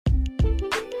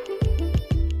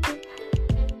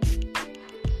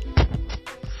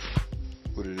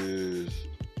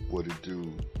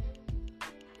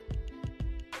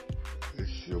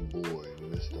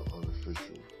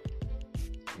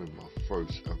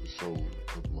first episode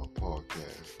of my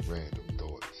podcast, Random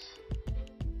Thoughts,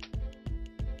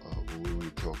 where we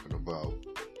were talking about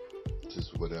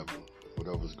just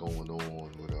whatever's going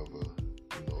on, whatever,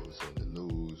 is on the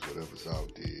news, whatever's out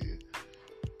there,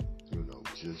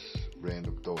 just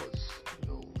random thoughts,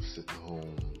 sitting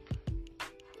home,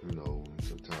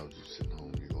 sometimes you're sitting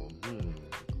home and you're going,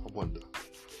 I wonder,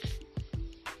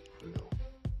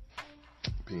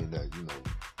 being that, you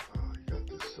got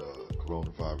this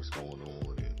coronavirus going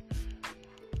on and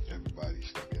everybody's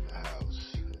stuck in the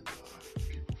house and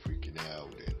people freaking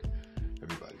out and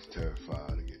everybody's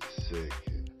terrified of getting sick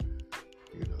and,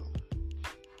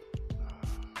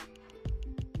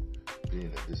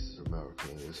 being that this is America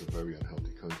and it's a very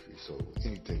unhealthy country, so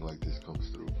anything like this comes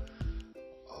through,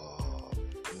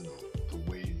 the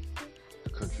way the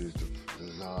country is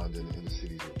designed in the inner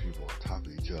cities where people are on top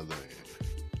of each other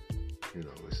and,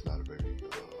 it's not a very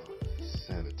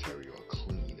sanitary or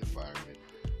clean environment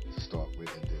to start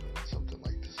with, and then when something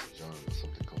like this germ or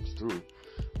something comes through,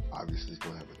 obviously it's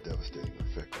going to have a devastating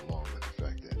effect along with the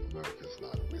fact that America is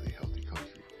not a really healthy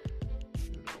country.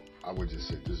 I would just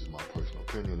say this is my personal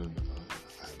opinion, and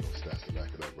I have no stats to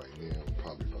back it up right now.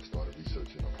 Probably if I started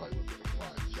researching, I probably would be able to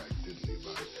find exact diddly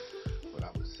about it, but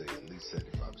I would say at least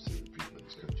 75% of the people in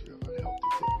this country are unhealthy,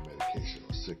 taking medication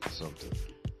or sick or something.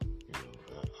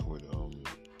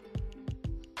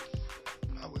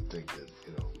 I would think that,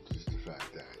 just the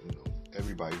fact that,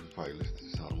 everybody who's probably listening to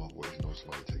the sound of my voice knows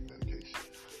somebody taking medication.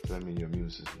 So that means your immune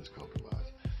system is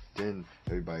compromised. Then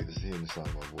everybody that's hearing the sound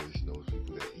of my voice knows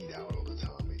people that eat out all the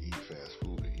time and eat fast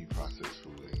food and eat processed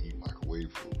food and eat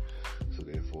microwave food. So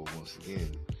therefore, once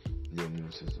again, your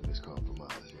immune system is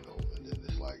compromised, and then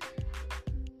it's like,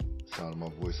 sound of my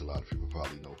voice, a lot of people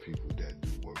probably know people that do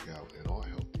work out and are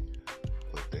healthy,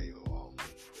 but they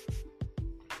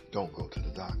don't go to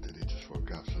the doctor, they just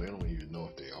work out, so they don't even know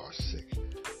if they are sick.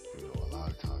 A lot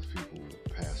of times people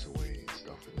pass away and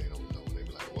stuff and they don't know, and they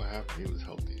be like, what happened? He was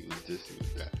healthy, he was this, he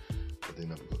was that, but they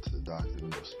never go to the doctor,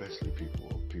 especially people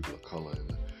of color,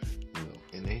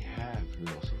 and they have,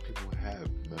 some people have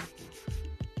medical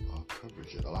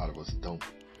coverage, and a lot of us don't.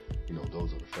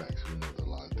 Those are the facts. We know that a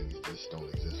lot of things just don't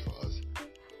exist for us,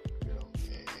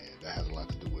 and that has a lot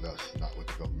to do with us, not with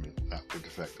the government, not with the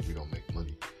fact that we don't make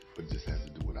money, but it just has to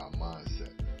do with our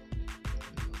mindset.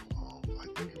 I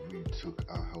think if we took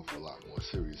our health a lot more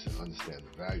serious and understand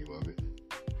the value of it,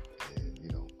 and,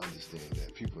 understand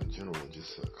that people in general are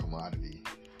just a commodity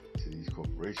to these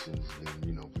corporations,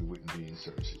 then, we wouldn't be in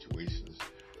certain situations.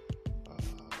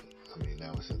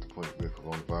 Now it's at the point where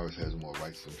coronavirus has more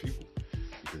rights than people,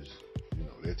 because,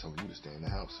 they're telling you to stay in the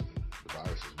house and the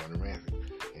virus is running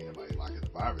rampant. Ain't nobody locking the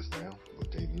virus down,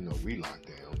 but they, we locked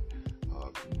down.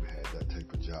 If you had that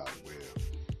type of job where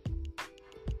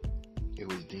it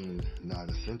was deemed not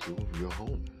essential, you're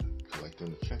home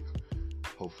collecting the check.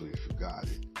 Hopefully, if you got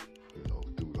it,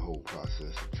 through the whole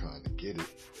process of trying to get it,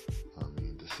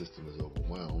 the system is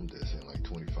overwhelmed. They're saying like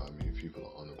 25 million people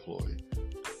are unemployed.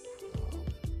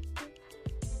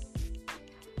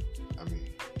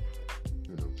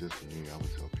 Just for me, I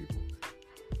would tell people,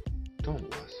 don't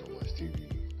watch so much TV,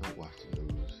 don't watch the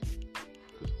news,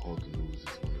 because all the news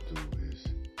is going to do is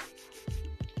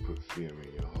put fear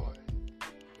in your heart,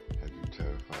 have you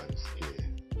terrified and scared.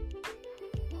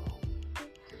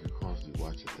 If you constantly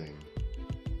watch a thing,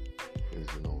 it is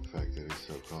a known fact that it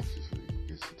subconsciously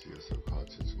gets into your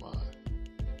subconscious mind.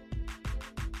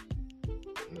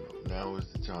 Now is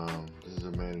the time. This is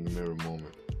a man in the mirror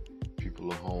moment.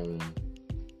 People are home.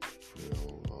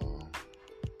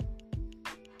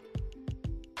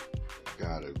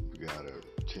 Gotta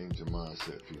change your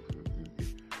mindset, people.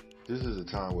 This is a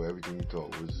time where everything you thought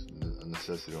was a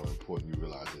necessity or important, you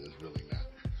realize it is really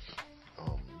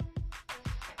not.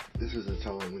 This is a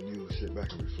time when you sit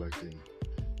back and reflect and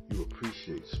you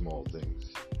appreciate small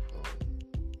things.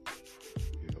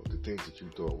 The things that you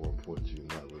thought were important to you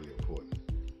are not really important.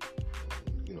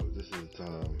 This is a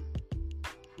time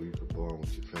where you could bond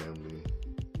with your family.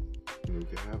 You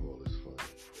can have all this fun.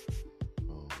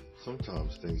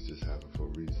 Sometimes things just happen for a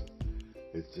reason.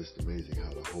 It's just amazing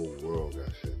how the whole world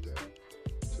got shut down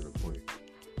to the point.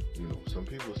 Some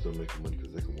people are still making money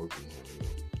because they can work from home.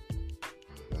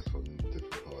 That's from a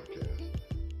different podcast.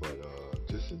 But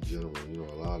just in general,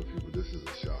 a lot of people, this is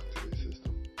a shock to their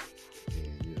system.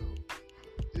 And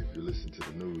if you listen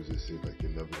to the news, it seems like you're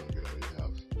never gonna get out of your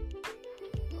house.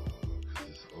 Because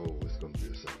it's gonna be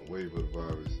a second wave of the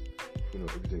virus.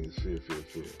 Everything is fear, fear,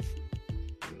 fear.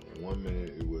 One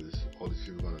minute it was all these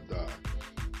people are gonna die.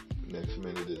 Next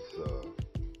minute it's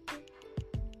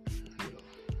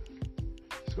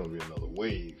it's gonna be another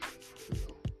wave.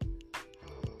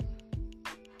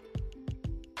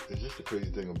 it's just the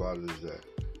crazy thing about it is that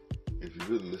if you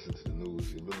really listen to the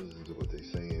news, you really listen to what they're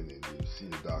saying, and you see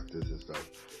the doctors and stuff,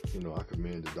 I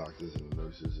commend the doctors and the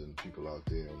nurses and people out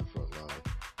there on the front line,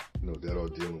 that are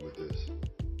dealing with this,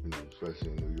 especially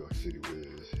in New York City where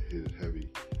it's hit heavy.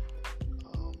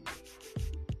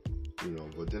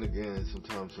 But then again,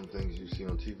 sometimes some things you see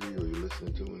on TV or you're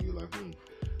listening to and you're like,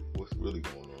 what's really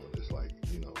going on? It's like,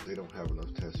 they don't have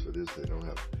enough tests for this.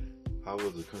 How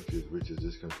is a country as rich as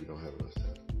this country don't have enough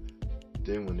tests?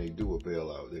 Then when they do a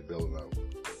bailout, they're bailing out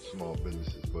small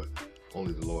businesses, but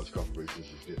only the large corporations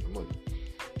is getting the money.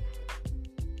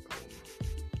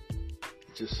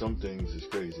 Just some things is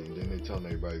crazy. And then they're telling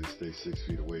everybody to stay 6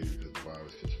 feet away because the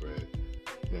virus can spread.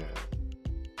 Now,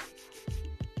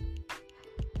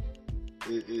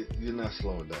 you're not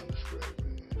slowing down the spread,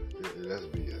 man. That's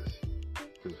BS.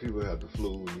 Because people have the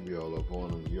flu and you be all up on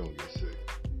them, you don't get sick.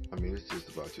 I mean, it's just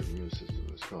about your immune system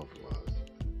that's compromised.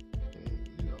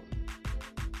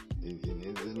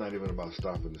 And it's not even about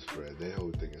stopping the spread. Their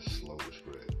whole thing is slow the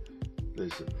spread.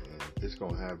 Listen, man, it's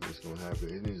going to happen. It's going to happen.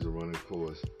 It needs to run its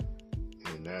course.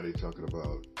 And now they're talking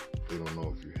about they don't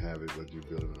know if you have it, whether you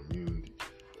build an immunity,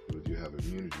 whether you have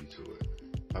immunity to it.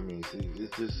 I mean, see,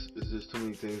 it's just too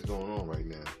many things going on right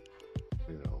now.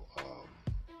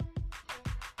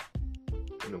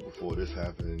 Before this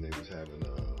happened, they was having,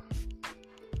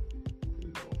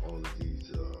 all of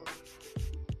these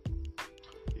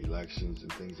elections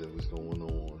and things that was going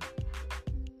on.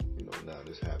 Now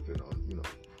this happened on,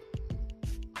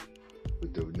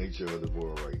 with the nature of the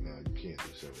world right now, you can't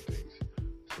do certain things.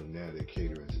 So now they're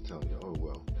catering to telling you, oh,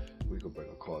 well, we can bring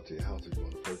a car to your house if you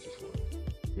want to purchase one.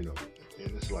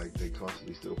 And it's like they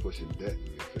constantly still pushing debt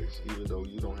in your face, even though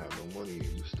you don't have no money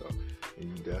and you stuck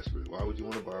and you desperate. Why would you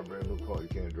want to buy a brand new car? You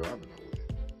can't drive it nowhere.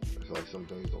 It's like some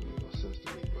things don't make no sense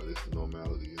to me, but it's the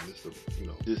normality and it's the,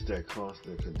 just that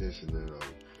constant conditioning of,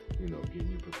 getting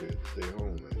you prepared to stay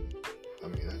home. And I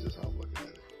mean, that's just how I'm looking at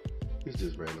it. It's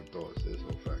just random thoughts. There's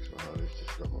no facts behind it. It's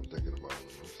just stuff I'm thinking about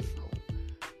when I'm sitting home.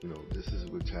 This is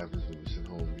what happens when you sit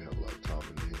home. You have a lot of time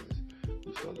in your hands.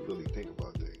 You start to really think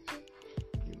about things.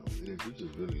 And if you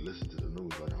just really listen to the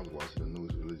news, like I was watching the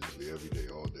news religiously every day,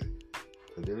 all day,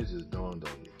 and then it just dawned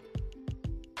on me,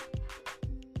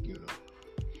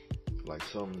 like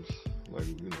some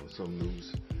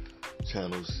news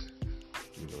channels,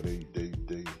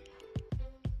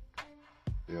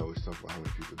 they always talk about how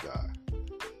many people die.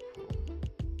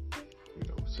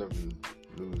 Certain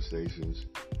news stations,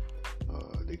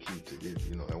 they keep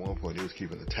at one point they was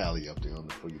keeping a tally up there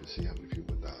for you to see how many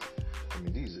people died. I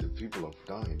mean, these are people are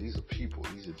dying. These are people.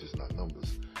 These are just not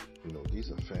numbers.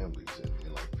 These are families, and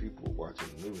like people watching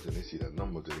the news and they see that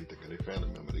number, they think of their family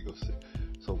member, they go sick.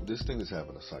 So this thing is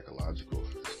having a psychological,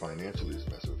 financially it's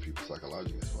messing with people,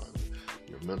 psychologically it's fine.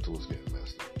 Your mental is getting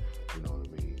messed up. You know what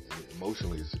I mean? And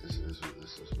emotionally it's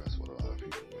messing with a lot of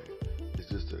people, man. It's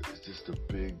just a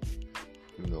big,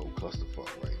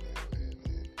 clusterfuck right now, man.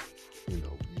 And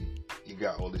you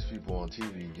got all these people on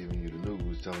TV giving you the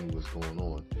news, telling you what's going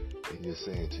on. And you're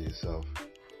saying to yourself,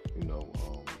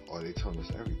 are they telling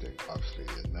us everything? Obviously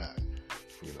they're not,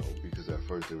 because at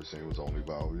first they were saying it was only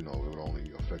about, it would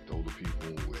only affect older people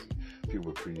and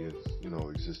people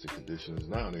with existing conditions.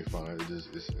 Now they find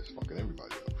it's fucking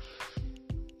everybody up.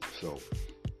 So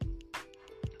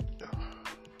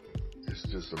it's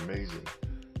just amazing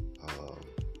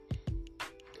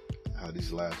how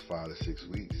these last 5 to 6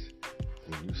 weeks,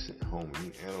 when you sit home and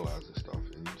you analyzing stuff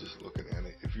and you just looking at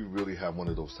it, if you really have one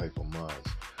of those type of minds,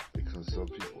 because some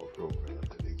people are programmed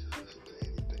that they just listen to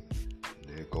anything and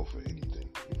they'll go for anything.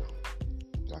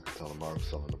 I could tell them I was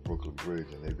selling the Brooklyn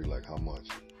Bridge and they'd be like, how much?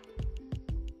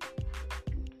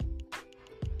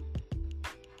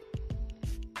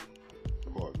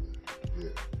 Pardon.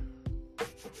 Yeah.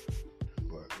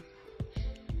 But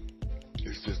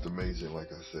it's just amazing,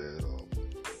 like I said,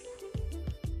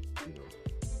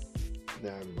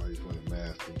 now everybody's wearing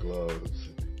masks and gloves,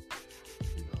 and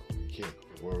you can't go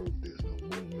to work, there's no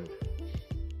movement.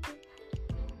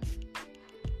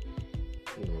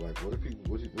 Like what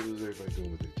is everybody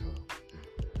doing with their time?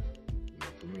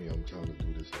 For me, I'm trying to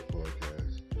do this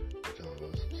podcast. I'm trying to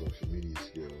learn some social media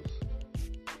skills.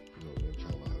 I'm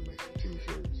trying to learn how to make some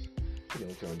t-shirts.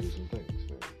 I'm trying to do some things,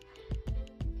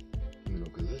 man.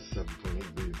 Because there's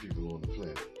 7.8 billion people on the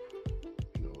planet.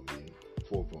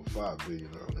 4.5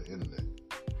 billion are on the internet.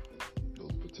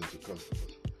 Those potential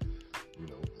customers. And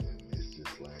it's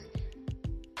just like,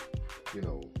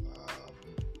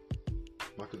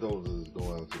 my condolences go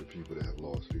out to the people that have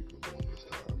lost people during this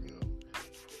time.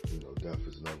 Death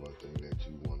is never a thing that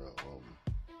you want to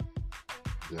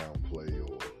downplay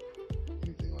or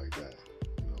anything like that.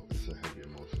 It's a heavy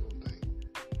emotional thing.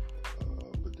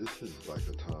 this is like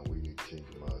a time where you need to change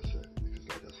your mindset because,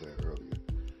 like I said earlier,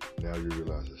 now you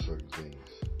realize that certain things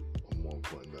are more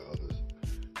important than others.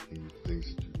 And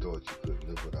things that you thought you couldn't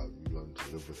live without, you learn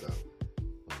to live without.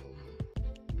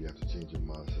 You have to change your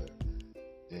mindset,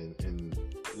 and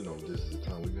this is a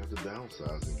time where you have to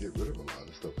downsize and get rid of a lot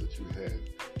of stuff that you had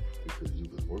because you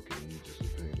was working and you just was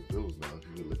paying the bills. Now, if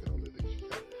you look at all the things you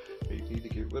got, maybe you need to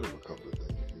get rid of a couple of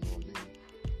things. You know what I mean?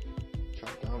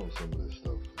 Chop down on some of this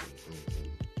stuff and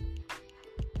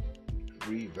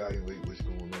reevaluate what's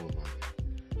going on. Like,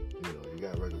 you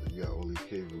got all these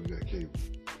cable, you got cable.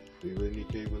 Do you really need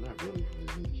cable? Not really. You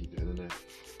just need to keep the internet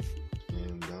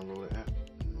and download an app.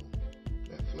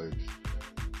 Netflix,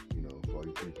 for all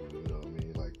you people, you know what I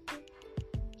mean? Like,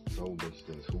 it's a whole bunch of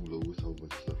things. Hulu, it's a whole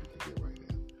bunch of stuff you can get right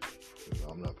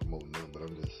now. I'm not promoting them, but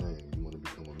I'm just saying, you want to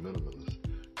become a minimalist.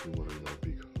 You want to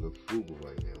look frugal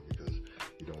right now because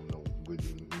you don't know when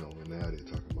and now they're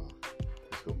talking about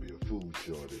it's going to be a food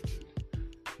shortage.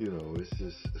 And,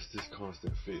 it's this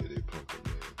constant fear they pumping,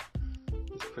 man.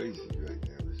 It's crazy right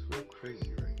now. It's real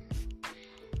crazy right now.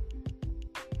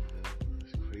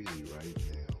 It's crazy right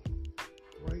now.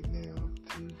 Right now,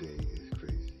 today is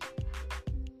crazy.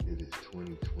 It is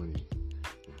 2020,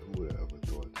 and who would have ever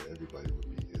thought that everybody would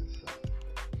be inside?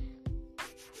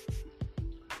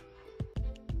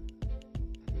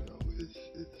 It's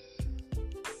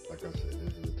like I said,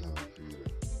 this is a time for you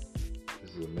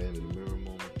this is a man in the mirror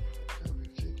moment. Time for you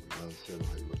to change your mindset on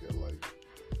how you look at life.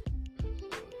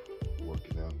 Start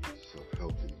working out, get yourself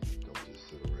healthy. Don't just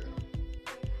sit around.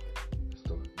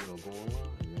 Start, go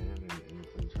online, man,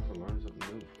 and try to learn something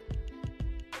new.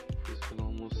 It's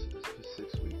been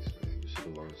 6 weeks, man. You should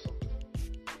have learned something.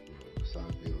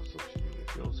 Besides being on social media.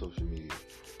 If you're on social media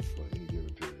for any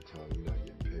given period of time, you're not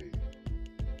getting paid.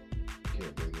 You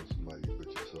can't blame on somebody but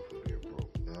yourself for being broke.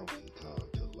 Now is the time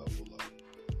to level up.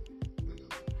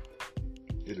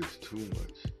 It is too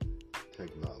much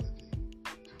technology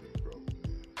to be broke,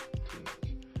 man. Too much.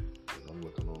 As I'm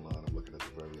looking online, I'm looking at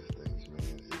the various things,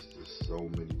 man. It's just so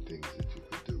many things that you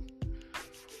could do.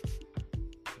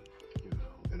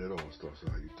 And it all starts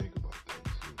with how you think about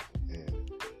things. And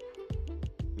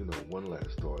one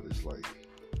last thought is like,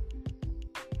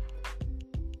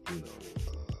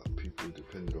 people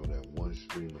depended on that one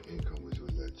stream of income, which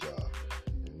was that job.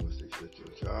 And once they shut your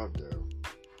job down,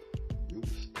 you were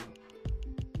stuck.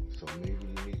 So maybe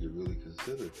you need to really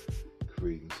consider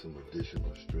creating some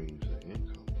additional streams of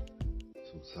income,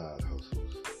 some side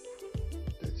hustles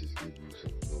that just give you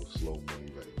some little slow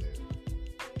money right now.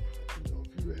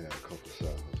 If you had a couple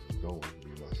side hustles going,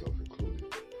 me myself included,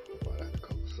 if I had a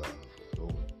couple side hustles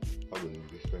going, I wouldn't even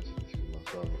be stressing this because my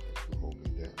side hustles would hold me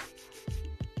down.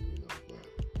 But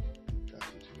that's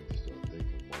what you need to start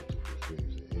thinking, multiple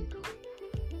streams of income.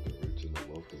 The rich and the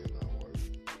wealthy are not worried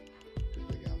because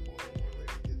they got more than one way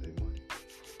to get their money.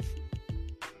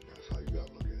 And that's how you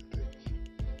gotta look at things.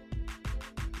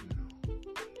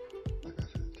 Like I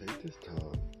said, take this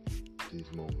time,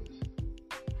 these moments,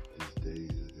 these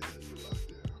days that they have you locked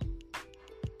down,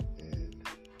 and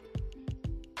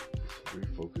just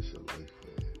refocus your life,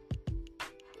 man.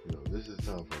 This is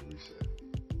time for a reset.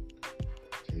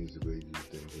 Change the way you do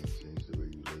things, change the way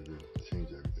you live it, change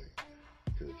everything.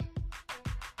 Because,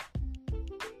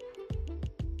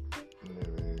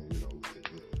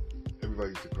 everybody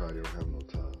used to cry they don't have no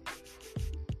time.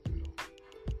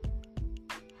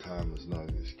 Time is not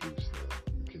an excuse now.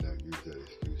 You cannot use that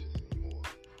excuse anymore.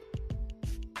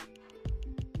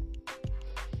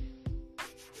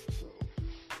 So,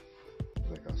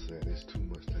 like I said, there's too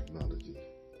much technology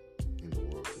in the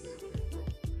world today to be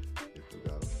broke. If you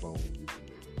got a phone, you can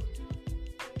make money.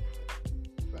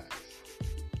 Facts.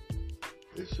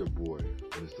 It's your boy,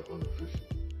 Mr. Unofficial,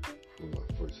 with my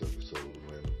first episode of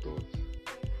Random Thoughts.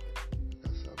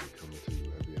 Like I said, I'll be coming to you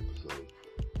every episode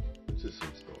with just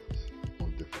some thoughts on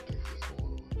different things that's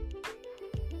going on.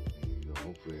 And,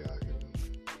 hopefully I can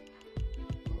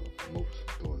promote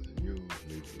some thoughts in you,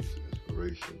 maybe some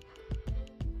inspiration.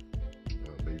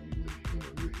 Maybe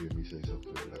you hear me say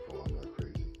something like, "Oh, I'm not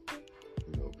crazy,"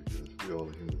 because we all